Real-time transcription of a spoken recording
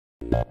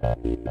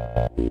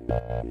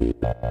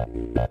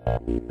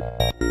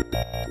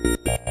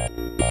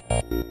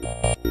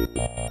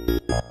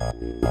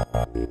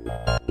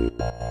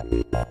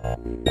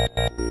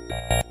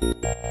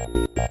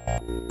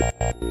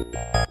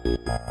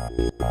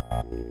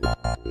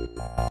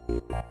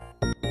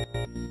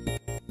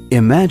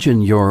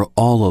Imagine you're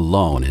all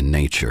alone in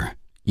nature.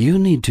 You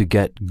need to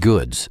get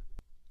goods.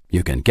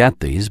 You can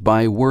get these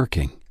by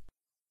working.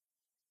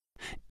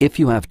 If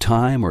you have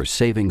time or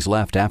savings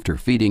left after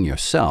feeding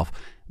yourself,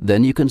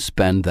 then you can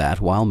spend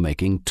that while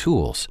making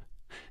tools.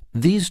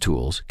 These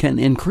tools can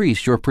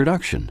increase your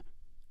production.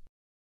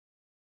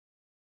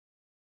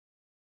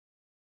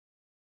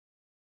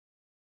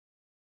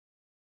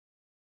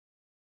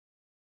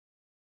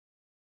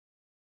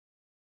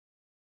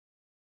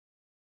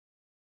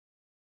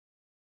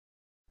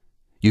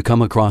 You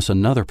come across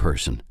another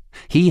person.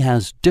 He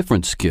has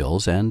different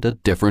skills and a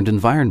different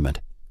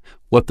environment.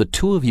 What the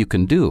two of you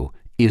can do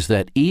is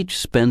that each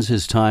spends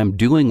his time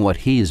doing what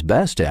he is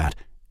best at,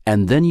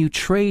 and then you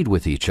trade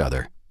with each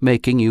other,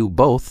 making you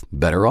both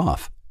better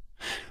off.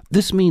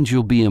 This means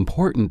you'll be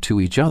important to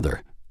each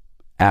other.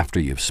 After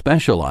you've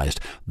specialized,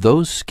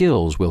 those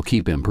skills will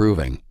keep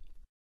improving.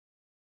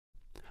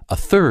 A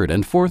third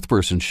and fourth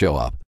person show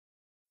up.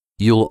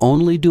 You'll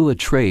only do a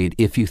trade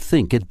if you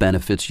think it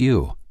benefits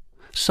you.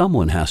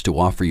 Someone has to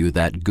offer you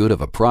that good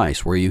of a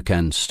price where you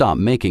can stop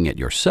making it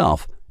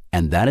yourself,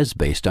 and that is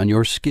based on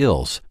your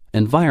skills,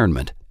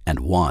 environment,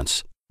 and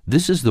wants.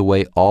 This is the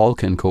way all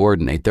can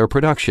coordinate their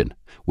production,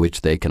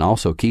 which they can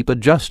also keep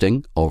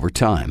adjusting over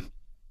time.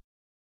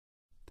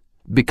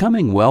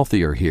 Becoming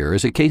wealthier here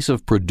is a case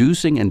of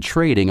producing and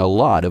trading a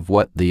lot of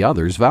what the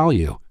others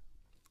value.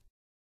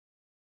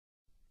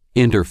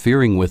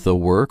 Interfering with the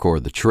work or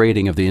the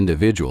trading of the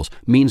individuals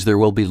means there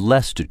will be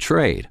less to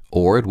trade,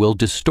 or it will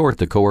distort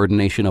the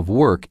coordination of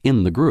work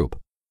in the group.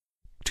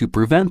 To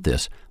prevent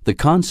this, the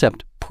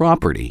concept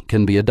property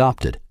can be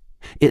adopted.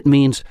 It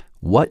means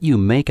what you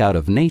make out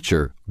of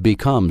nature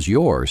becomes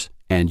yours,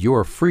 and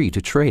you're free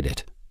to trade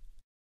it.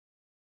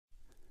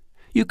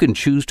 You can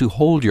choose to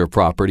hold your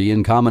property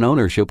in common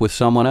ownership with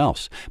someone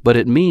else, but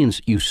it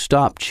means you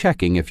stop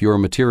checking if you're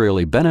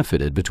materially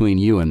benefited between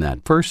you and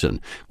that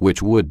person,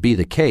 which would be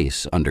the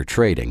case under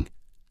trading.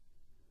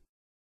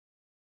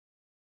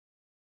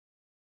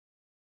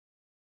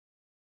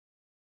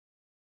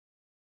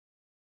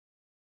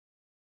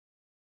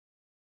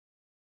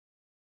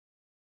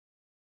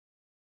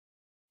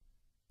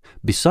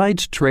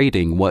 Besides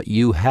trading what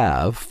you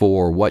have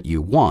for what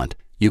you want,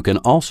 you can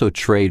also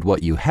trade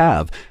what you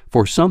have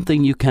for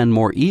something you can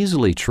more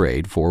easily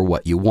trade for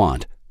what you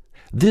want.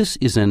 This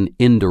is an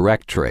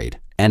indirect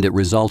trade, and it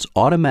results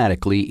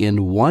automatically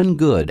in one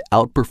good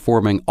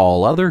outperforming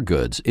all other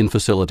goods in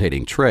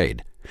facilitating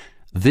trade.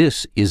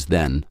 This is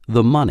then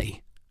the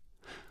money.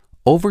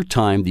 Over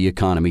time, the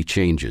economy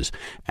changes,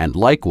 and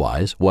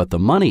likewise, what the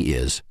money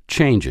is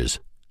changes.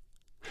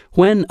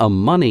 When a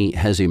money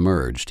has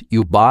emerged,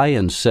 you buy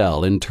and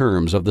sell in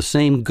terms of the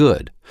same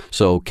good,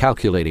 so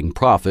calculating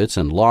profits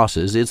and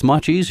losses is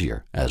much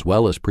easier, as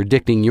well as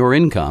predicting your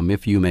income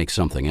if you make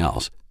something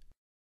else.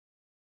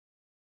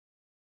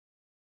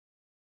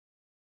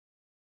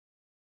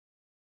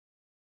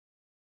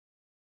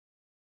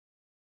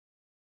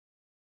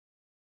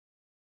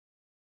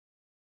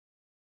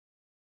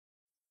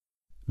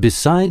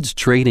 Besides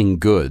trading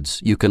goods,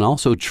 you can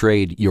also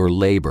trade your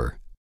labor.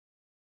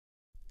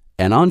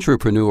 An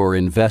entrepreneur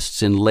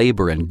invests in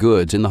labor and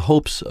goods in the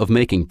hopes of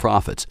making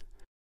profits.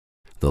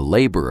 The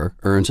laborer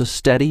earns a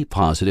steady,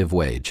 positive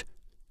wage.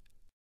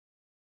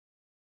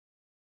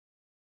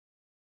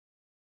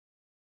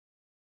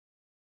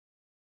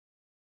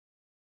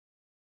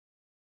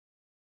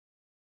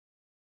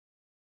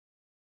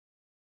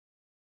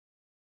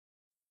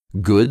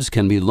 Goods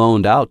can be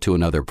loaned out to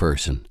another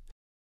person.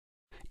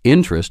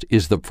 Interest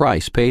is the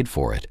price paid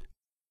for it.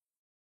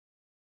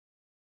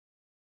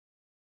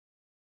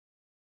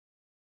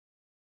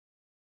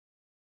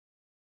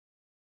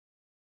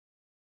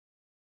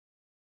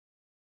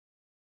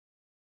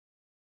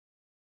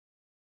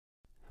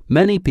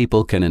 Many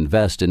people can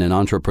invest in an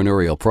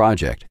entrepreneurial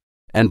project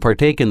and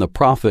partake in the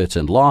profits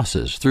and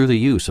losses through the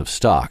use of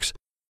stocks.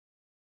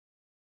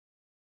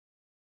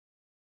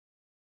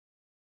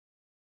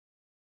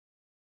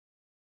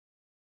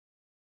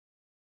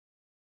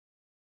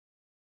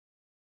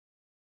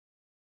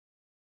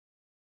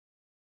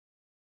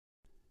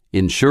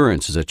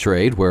 Insurance is a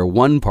trade where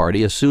one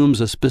party assumes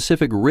a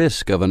specific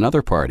risk of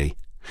another party.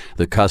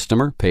 The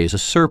customer pays a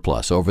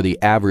surplus over the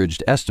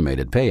averaged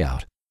estimated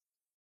payout.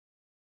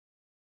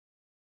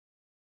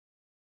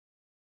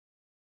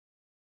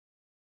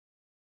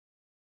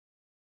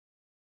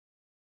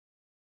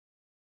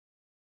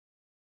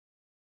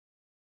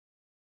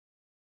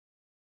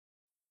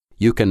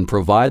 You can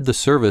provide the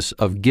service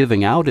of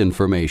giving out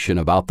information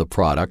about the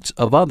products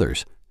of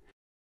others.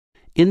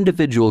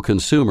 Individual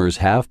consumers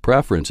have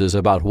preferences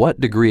about what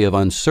degree of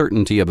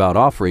uncertainty about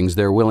offerings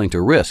they're willing to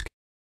risk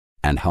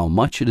and how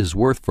much it is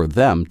worth for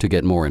them to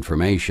get more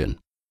information.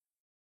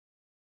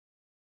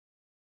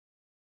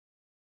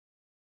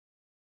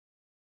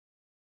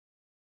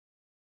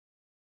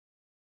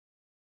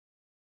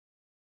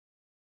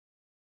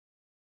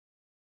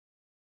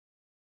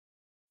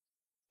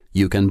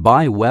 You can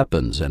buy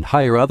weapons and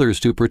hire others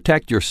to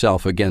protect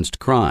yourself against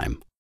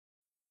crime.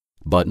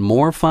 But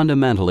more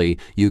fundamentally,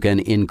 you can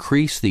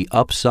increase the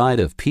upside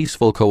of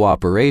peaceful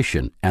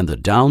cooperation and the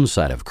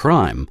downside of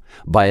crime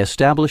by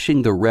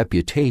establishing the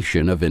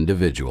reputation of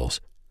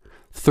individuals.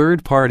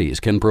 Third parties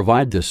can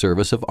provide the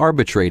service of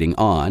arbitrating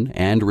on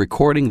and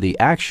recording the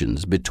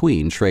actions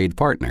between trade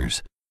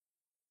partners.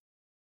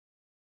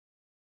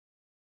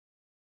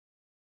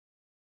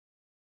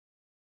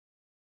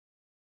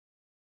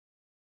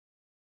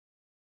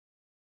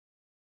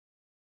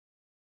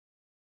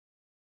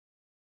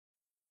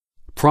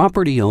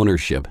 Property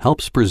ownership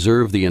helps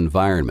preserve the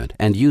environment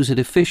and use it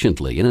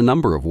efficiently in a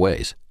number of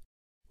ways.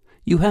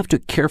 You have to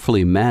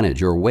carefully manage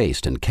your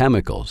waste and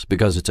chemicals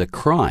because it's a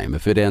crime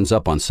if it ends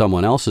up on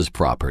someone else's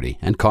property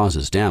and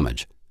causes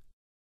damage.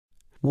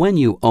 When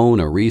you own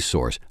a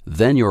resource,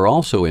 then you're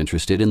also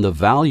interested in the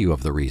value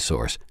of the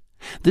resource.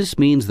 This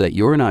means that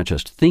you're not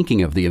just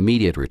thinking of the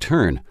immediate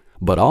return,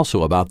 but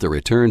also about the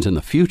returns in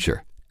the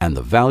future and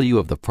the value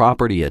of the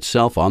property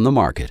itself on the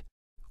market,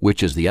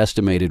 which is the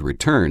estimated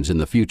returns in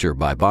the future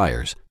by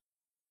buyers.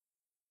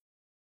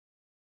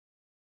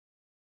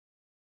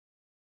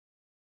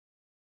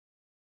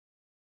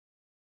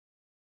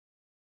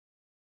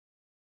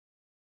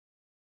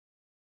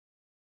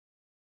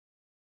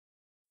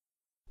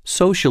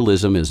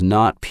 Socialism is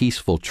not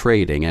peaceful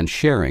trading and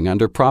sharing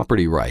under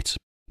property rights,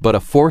 but a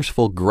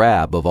forceful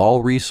grab of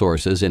all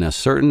resources in a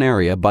certain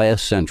area by a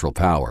central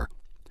power.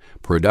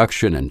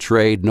 Production and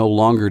trade no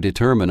longer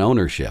determine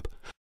ownership.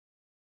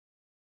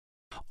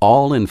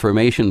 All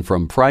information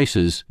from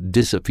prices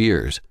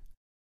disappears.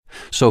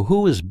 So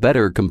who is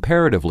better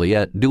comparatively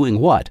at doing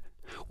what?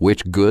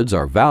 Which goods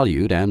are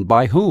valued and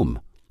by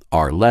whom?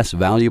 Are less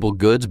valuable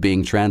goods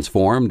being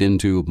transformed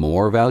into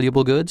more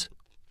valuable goods?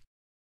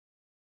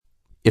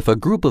 If a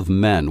group of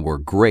men were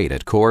great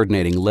at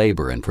coordinating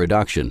labor and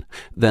production,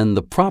 then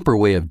the proper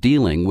way of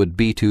dealing would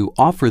be to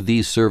offer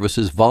these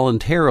services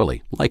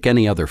voluntarily, like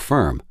any other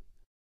firm.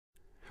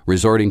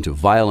 Resorting to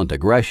violent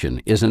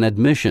aggression is an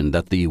admission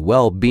that the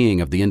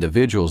well-being of the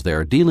individuals they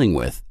are dealing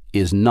with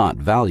is not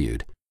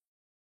valued.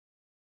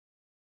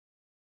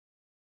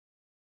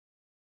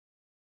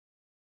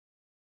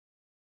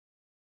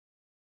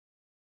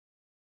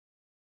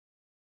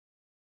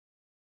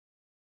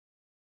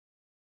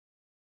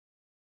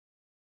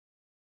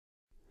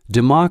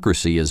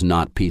 Democracy is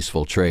not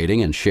peaceful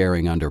trading and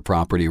sharing under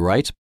property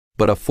rights,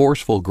 but a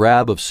forceful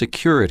grab of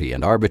security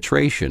and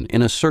arbitration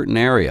in a certain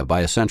area by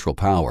a central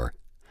power.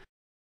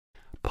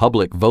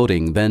 Public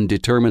voting then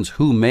determines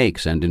who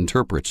makes and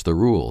interprets the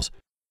rules.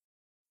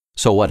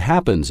 So what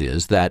happens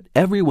is that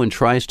everyone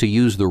tries to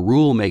use the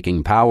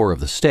rule-making power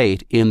of the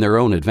state in their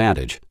own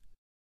advantage.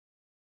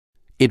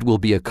 It will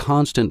be a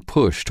constant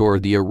push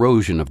toward the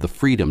erosion of the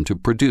freedom to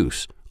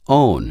produce,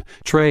 own,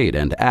 trade,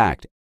 and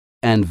act,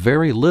 and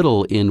very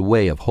little in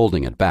way of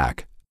holding it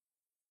back.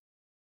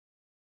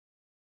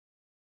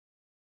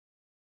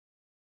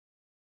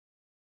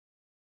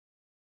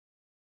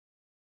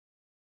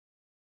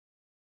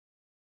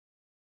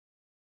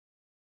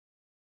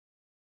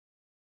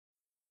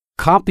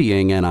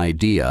 Copying an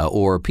idea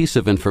or piece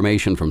of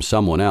information from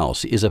someone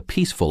else is a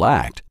peaceful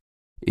act.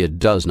 It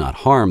does not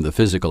harm the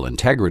physical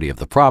integrity of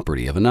the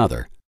property of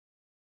another.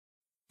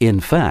 In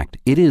fact,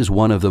 it is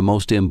one of the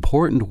most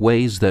important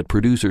ways that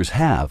producers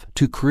have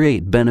to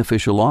create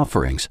beneficial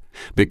offerings,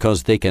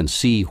 because they can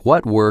see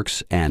what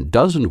works and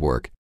doesn't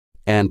work,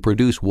 and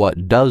produce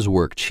what does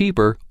work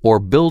cheaper or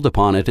build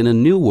upon it in a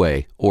new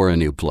way or a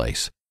new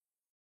place.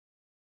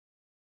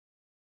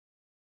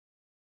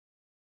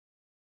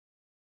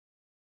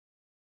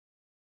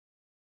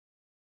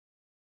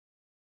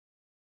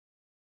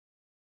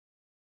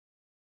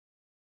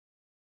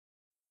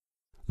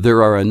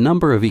 There are a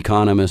number of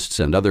economists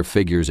and other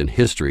figures in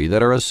history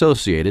that are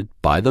associated,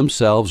 by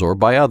themselves or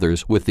by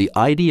others, with the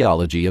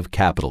ideology of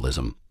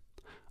capitalism.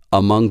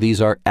 Among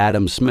these are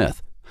Adam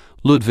Smith,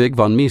 Ludwig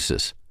von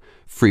Mises,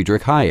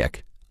 Friedrich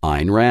Hayek,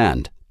 Ayn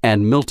Rand,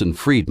 and Milton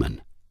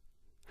Friedman.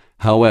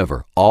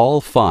 However, all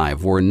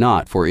five were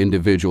not for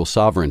individual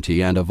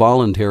sovereignty and a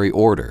voluntary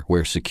order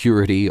where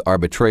security,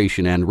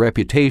 arbitration, and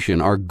reputation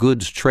are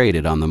goods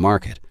traded on the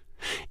market.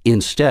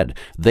 Instead,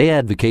 they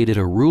advocated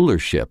a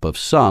rulership of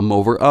some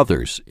over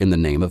others in the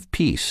name of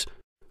peace,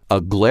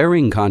 a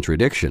glaring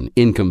contradiction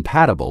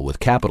incompatible with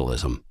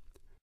capitalism.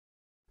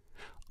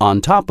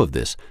 On top of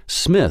this,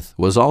 Smith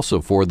was also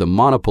for the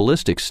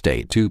monopolistic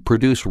state to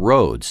produce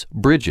roads,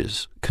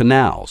 bridges,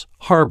 canals,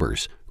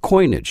 harbors,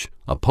 coinage,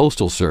 a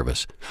postal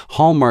service,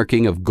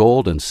 hallmarking of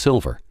gold and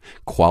silver,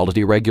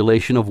 quality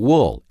regulation of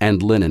wool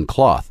and linen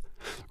cloth,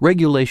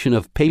 regulation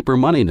of paper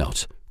money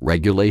notes,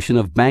 regulation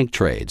of bank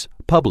trades,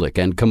 public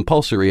and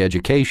compulsory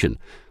education,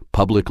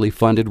 publicly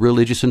funded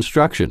religious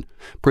instruction,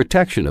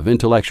 protection of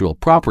intellectual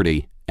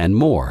property, and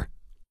more.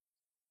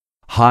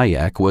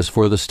 Hayek was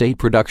for the state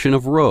production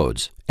of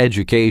roads,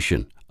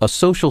 education, a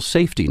social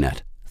safety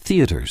net,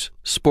 theaters,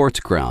 sports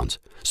grounds,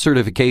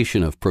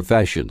 certification of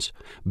professions,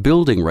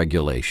 building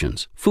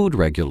regulations, food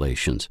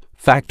regulations,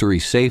 factory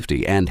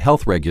safety and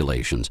health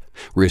regulations,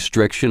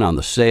 restriction on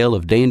the sale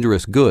of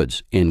dangerous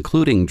goods,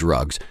 including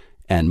drugs,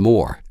 and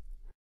more.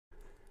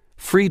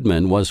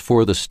 Friedman was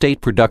for the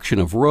state production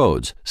of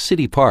roads,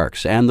 city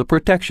parks, and the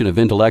protection of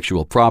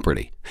intellectual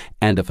property.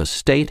 And if a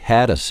state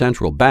had a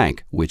central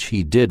bank, which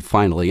he did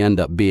finally end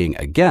up being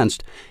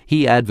against,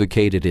 he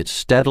advocated it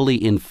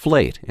steadily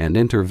inflate and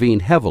intervene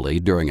heavily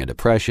during a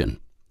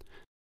depression.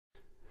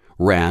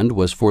 Rand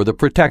was for the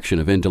protection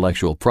of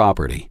intellectual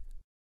property.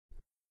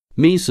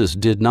 Mises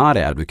did not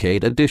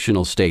advocate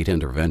additional state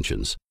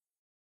interventions.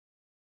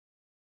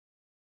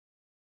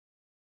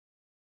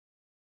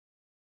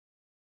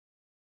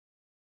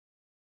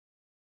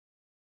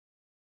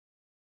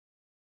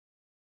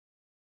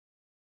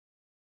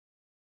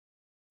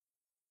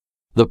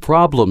 The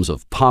problems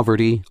of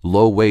poverty,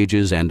 low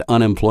wages, and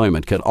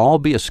unemployment can all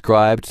be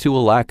ascribed to a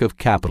lack of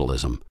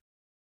capitalism.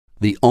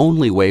 The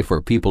only way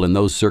for people in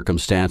those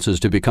circumstances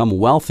to become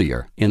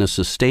wealthier in a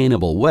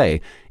sustainable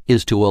way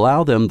is to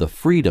allow them the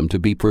freedom to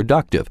be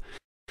productive,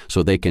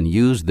 so they can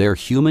use their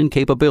human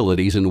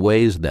capabilities in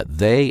ways that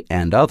they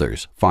and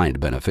others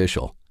find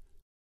beneficial.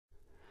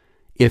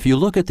 If you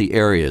look at the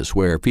areas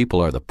where people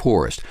are the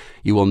poorest,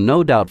 you will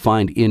no doubt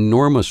find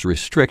enormous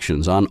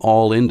restrictions on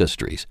all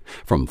industries,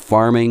 from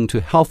farming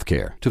to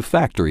healthcare to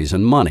factories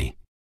and money,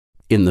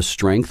 in the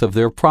strength of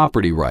their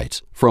property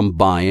rights, from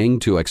buying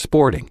to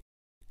exporting,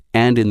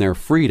 and in their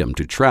freedom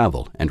to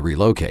travel and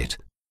relocate.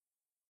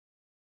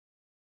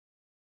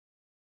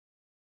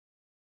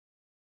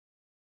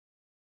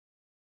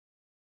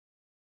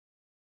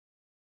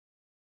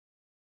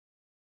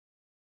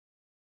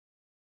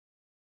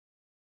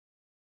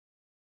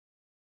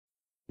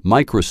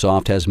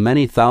 Microsoft has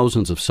many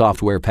thousands of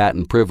software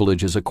patent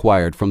privileges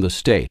acquired from the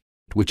state,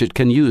 which it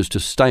can use to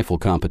stifle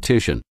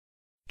competition.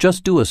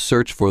 Just do a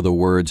search for the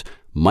words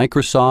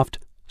Microsoft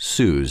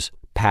sues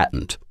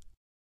patent.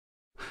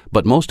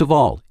 But most of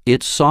all,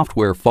 its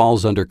software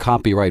falls under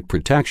copyright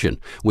protection,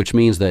 which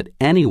means that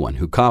anyone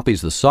who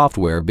copies the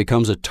software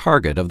becomes a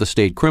target of the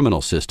state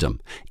criminal system,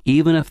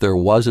 even if there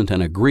wasn't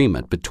an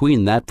agreement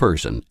between that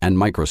person and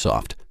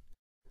Microsoft.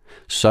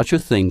 Such a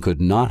thing could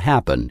not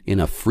happen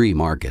in a free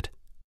market.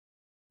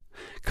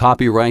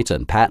 Copyrights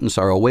and patents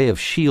are a way of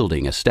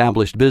shielding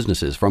established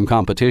businesses from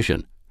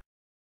competition.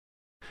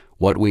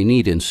 What we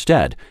need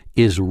instead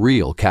is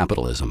real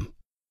capitalism.